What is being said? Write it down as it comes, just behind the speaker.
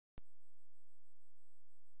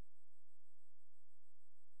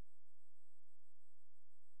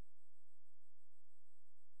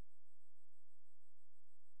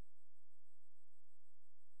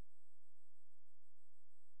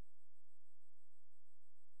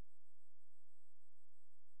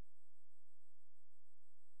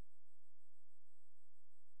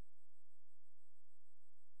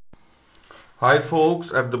Hi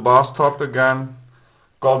folks, at the bathtub again.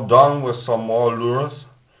 Got done with some more lures.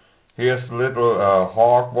 Here's a little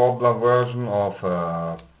hawk wobbler version of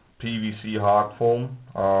PVC hard foam.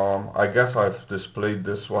 I guess I've displayed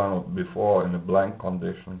this one before in a blank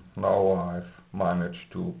condition. Now I've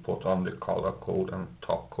managed to put on the color coat and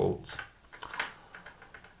top coats.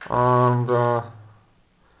 And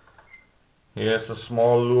here's a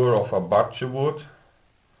small lure of abachi wood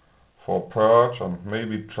for perch, and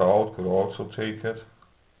maybe trout could also take it.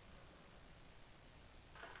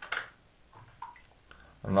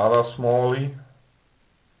 Another smallie.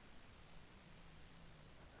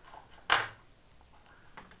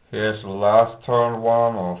 Here's the last turn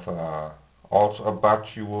one of also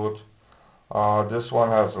abachi wood. This one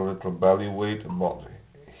has a little belly weight about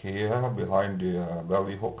here behind the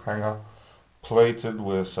belly hook hanger, plated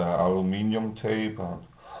with aluminium tape, and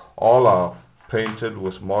all are painted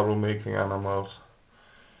with model making animals.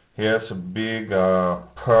 Here's a big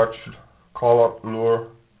perch colored lure,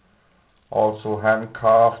 also hand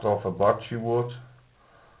carved of abachi wood.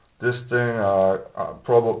 This thing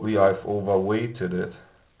probably I've overweighted it.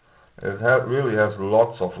 It really has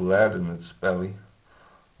lots of lead in its belly.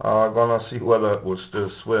 I'm gonna see whether it will still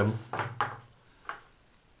swim.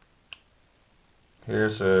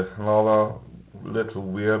 Here's another little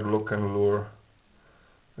weird looking lure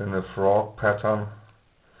in a frog pattern,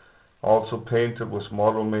 also painted with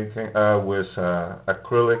model making with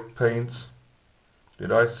acrylic paints.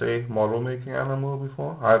 Did I say model making animal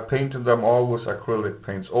before? I painted them all with acrylic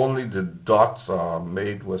paints. Only the dots are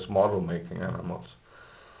made with model making animals.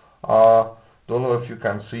 Don't know if you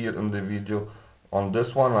can see it in the video. On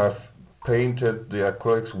this one I've painted the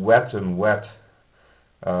acrylics wet and wet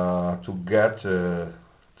to get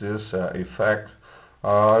this effect.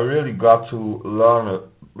 I really got to learn a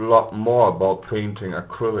lot more about painting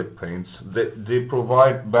acrylic paints. They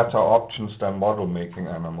provide better options than model making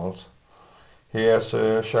animals. Here's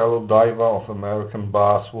a shallow diver of American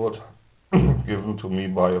basswood given to me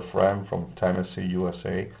by a friend from Tennessee,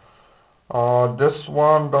 USA. This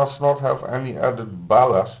one does not have any added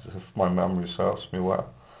ballast, if my memory serves me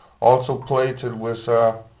well. Also plated with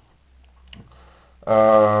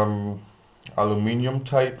aluminium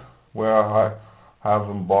tape, where I have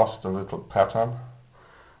embossed a little pattern.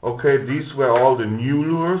 Okay, these were all the new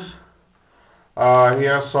lures.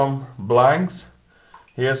 Here are some blanks.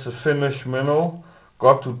 Here's a Finnish minnow.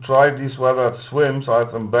 Got to try these whether it swims.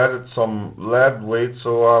 I've embedded some lead weight,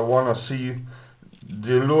 so I want to see.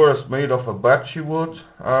 The lure is made of abachi wood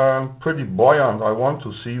and pretty buoyant. I want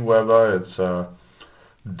to see whether it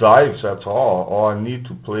dives at all, or I need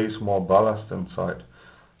to place more ballast inside.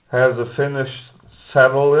 Has a Finnish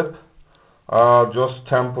saddle lip. Just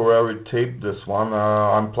temporary tape this one.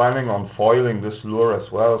 I'm planning on foiling this lure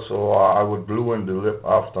as well, so I would glue in the lip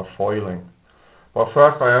after foiling. But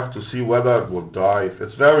first I have to see whether it will dive.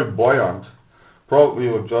 It's very buoyant. Probably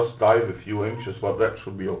will just dive a few inches, but that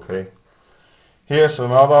should be okay. Here's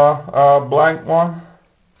another blank one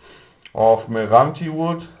of Meranti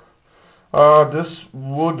wood. This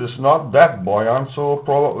wood is not that buoyant, so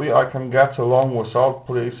probably I can get along without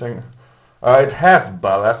placing. It has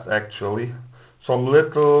ballast actually. Some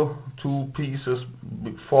little two pieces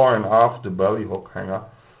before and after the belly hook hanger.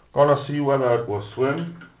 Gonna see whether it will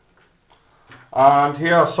swim. And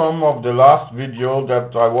here are some of the last video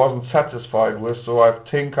that I wasn't satisfied with, so I've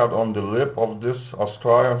tinkered on the lip of this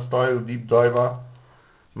Australian style deep diver.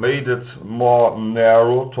 Made it more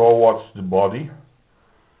narrow towards the body.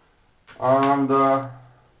 And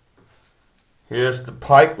here's the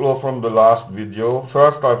pike lure from the last video.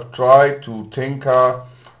 First I've tried to tinker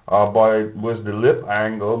with the lip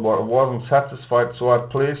angle, but I wasn't satisfied, so I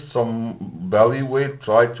placed some belly weight,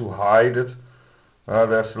 tried to hide it.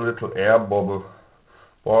 There's a little air bubble,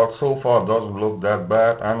 but so far it doesn't look that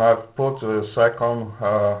bad, and I've put a second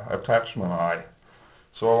attachment eye.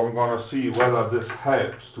 So I'm gonna see whether this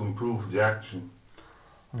helps to improve the action.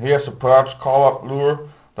 Here's a perch colored lure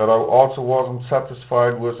that I also wasn't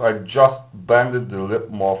satisfied with. I just bended the lip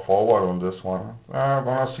more forward on this one. I'm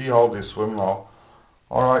gonna see how they swim now.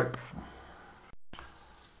 Alright.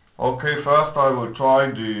 Okay, first I will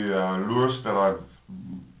try the lures that I've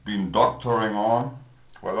been doctoring on,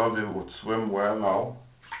 whether they would swim well now.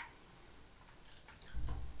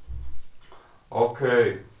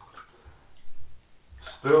 Okay,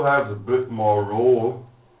 still has a bit more roll,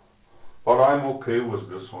 but I'm okay with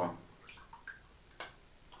this one.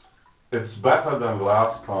 It's better than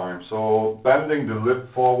last time, so bending the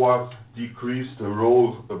lip forward decreased the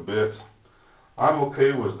roll a bit. I'm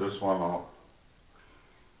okay with this one now.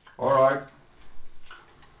 Alright.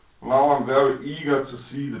 Now I'm very eager to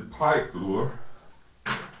see the pike lure.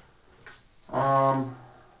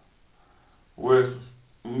 with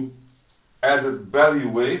added belly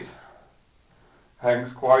weight,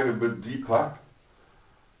 hangs quite a bit deeper.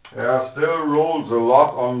 Yeah, still rolls a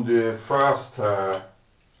lot on the first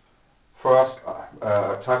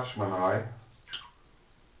attachment eye.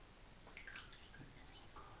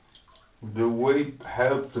 The weight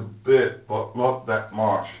helped a bit, but not that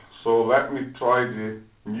much. So let me try the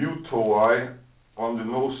new toe eye on the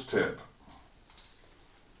nose tip.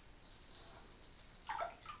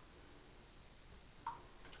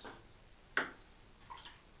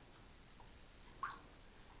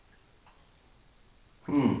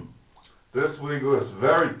 This wiggle is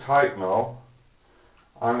very tight now,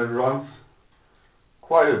 and it runs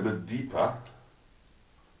quite a bit deeper.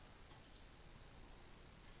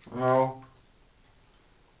 Now,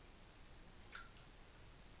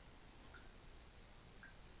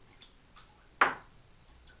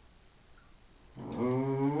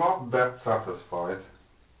 not that satisfied,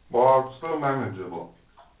 but still manageable.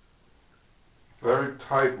 Very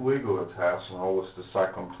tight wiggle it has now with the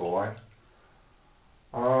second toe eye.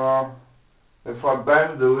 If I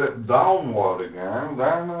bend the lip downward again,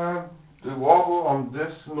 then the wobble on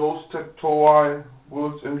this nose tip toe eye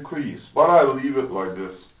would increase. But I'll leave it like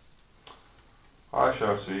this. I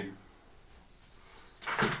shall see.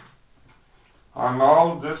 And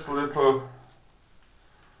now this little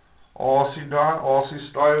Aussie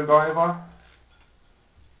style diver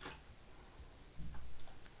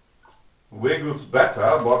wiggles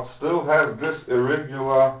better, but still has this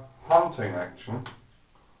irregular hunting action.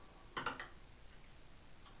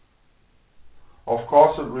 Of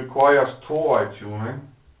course it requires toe eye tuning.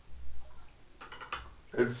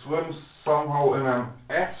 It swims somehow in an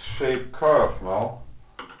S-shaped curve now.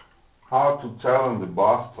 Hard to tell in the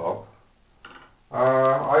bathtub.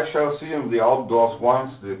 I shall see in the outdoors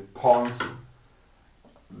once the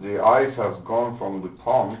ice has gone from the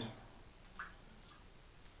pond.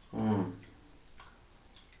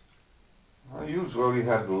 I usually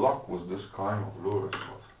had luck with this kind of lures,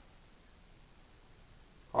 but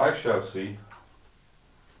I shall see.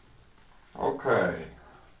 Okay,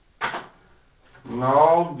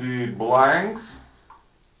 now the blanks,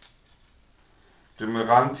 the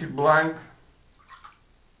Meranti blank,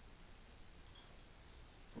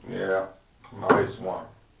 yeah, nice one,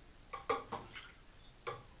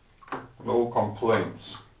 no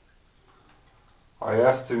complaints. I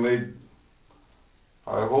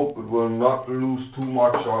hope it will not lose too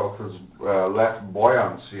much of its left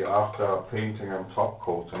buoyancy after painting and top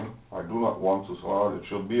coating. I do not want to swallow it,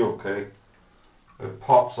 should be okay. It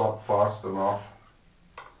pops up fast enough.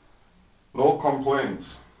 No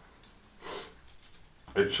complaints.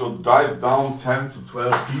 It should dive down 10 to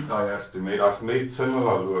 12 feet, I estimate. I've made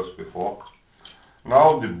similar lures before.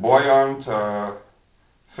 Now the buoyant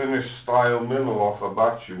Finnish style minnow of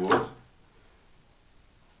Abachi wood.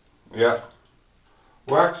 Yeah,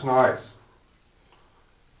 works nice.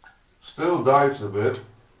 Still dives a bit.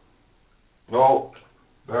 No,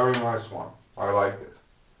 very nice one. I like it.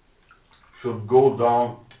 Should go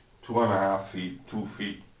down 2.5 feet, 2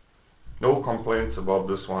 feet. No complaints about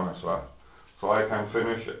this one as well. So I can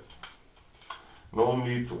finish it. No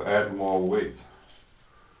need to add more weight.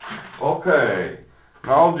 Okay,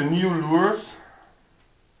 now the new lures.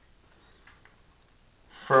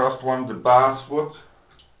 First one, the basswood.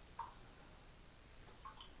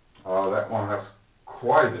 That one has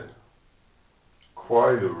quite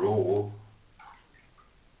a roll.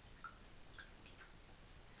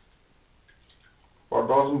 But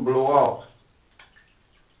doesn't blow out.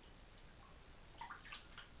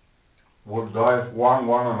 Would dive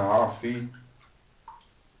 1.5 feet.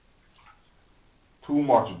 Too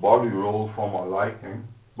much body roll for my liking,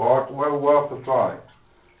 but well worth a try.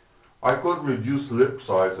 I could reduce lip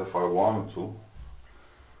size if I wanted to.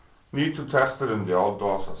 Need to test it in the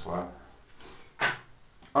outdoors as well.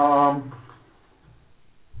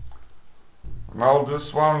 Now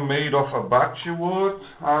this one made of Abachi wood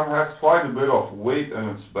and has quite a bit of weight in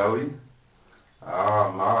its belly.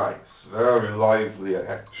 Nice, very lively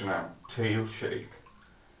action and tail shake.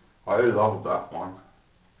 I love that one.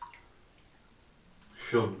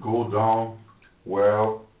 Should go down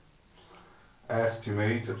well,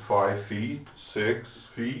 estimated 5 feet, 6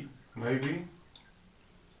 feet maybe.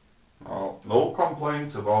 No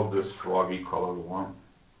complaints about this froggy colored one.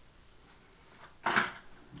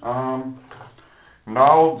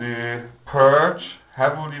 Now the perch,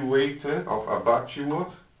 heavily weighted, of Abachi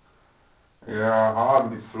wood. Yeah,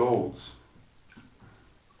 hardly floats.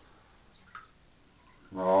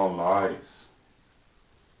 Oh, nice.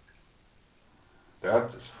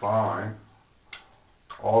 That is fine.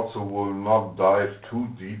 Also will not dive too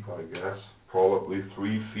deep, I guess. probably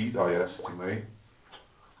 3 feet I estimate.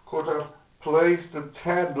 Could have placed a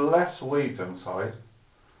tad less weight inside,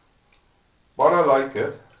 but I like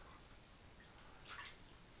it.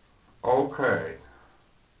 Okay,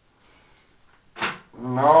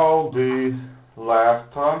 now the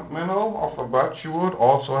last minnow of a batchwood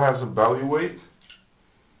also has a belly weight.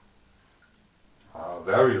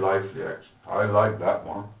 Very lively actually, I like that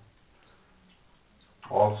one.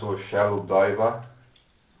 Also a shallow diver.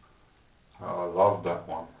 I love that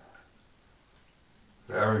one.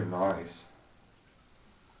 Very nice.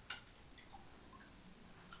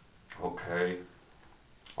 Okay.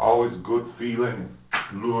 Always good feeling.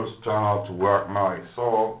 Lures turn out to work nice.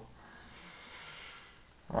 So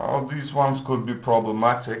these ones could be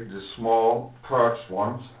problematic, the small perch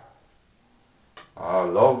ones.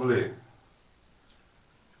 Lovely.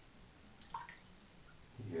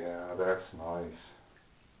 Yeah, that's nice.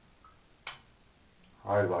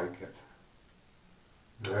 I like it.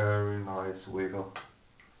 Very nice wiggle.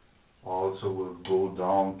 Also will go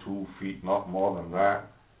down 2 feet, not more than that.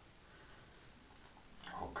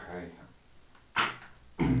 Okay.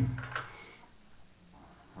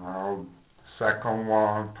 Now second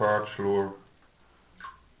one, perch lure.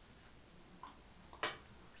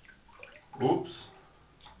 Oops.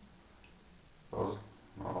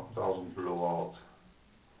 Doesn't blow out.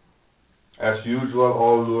 As usual,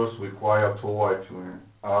 all lures require toe-eye tuning.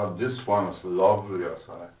 This one is lovely as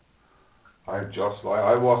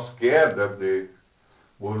I was scared that they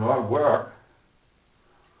will not work.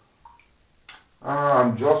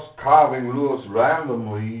 I'm just carving lures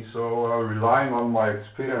randomly, so relying on my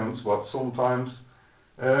experience, but sometimes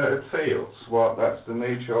it fails. Well, that's the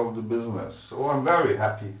nature of the business. So I'm very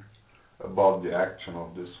happy about the action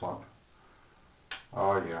of this one.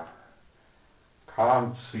 Oh yeah,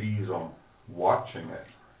 can't cease on watching it,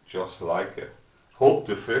 just like it. Hope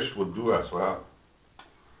the fish would do as well.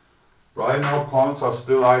 Right now ponds are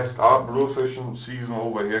still iced out. Bluefishing season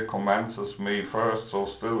over here commences May 1st, so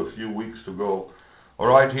still a few weeks to go.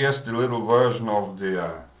 Alright, here's the little version of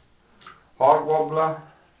the hog wobbler.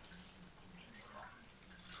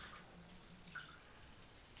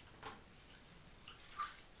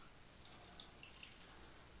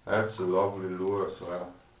 That's a lovely lure as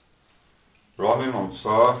well. Running on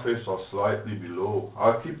surface or slightly below.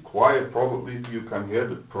 I'll keep quiet, probably you can hear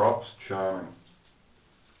the props churning.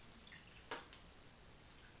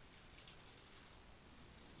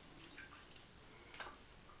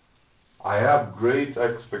 I have great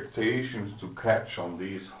expectations to catch on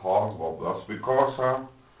these hog wobblers because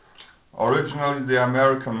originally the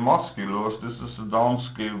American musky lures, this is a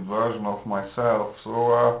downscaled version of myself,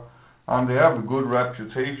 so and they have a good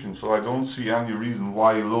reputation, so I don't see any reason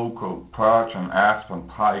why local perch and aspen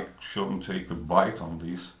pike shouldn't take a bite on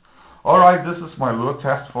these. Alright, this is my lure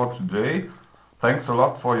test for today. Thanks a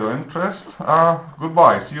lot for your interest.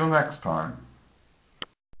 Goodbye, see you next time.